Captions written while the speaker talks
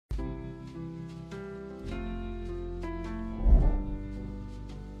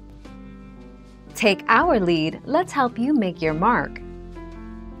Take our lead, let's help you make your mark.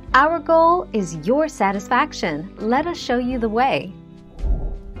 Our goal is your satisfaction. Let us show you the way.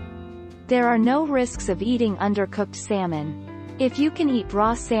 There are no risks of eating undercooked salmon. If you can eat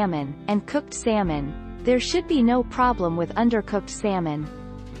raw salmon and cooked salmon, there should be no problem with undercooked salmon.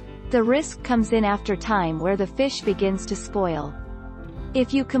 The risk comes in after time where the fish begins to spoil.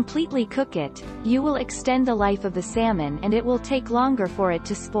 If you completely cook it, you will extend the life of the salmon and it will take longer for it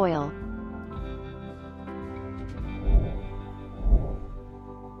to spoil.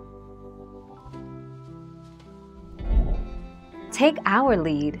 Take our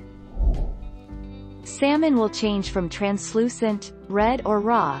lead. Salmon will change from translucent, red or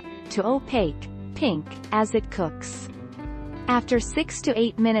raw, to opaque, pink, as it cooks. After 6 to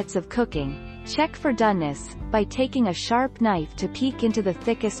 8 minutes of cooking, check for doneness by taking a sharp knife to peek into the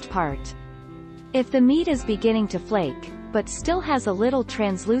thickest part. If the meat is beginning to flake, but still has a little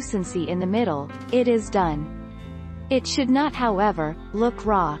translucency in the middle, it is done. It should not, however, look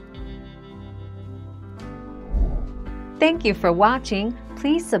raw. Thank you for watching.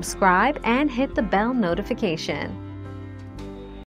 Please subscribe and hit the bell notification.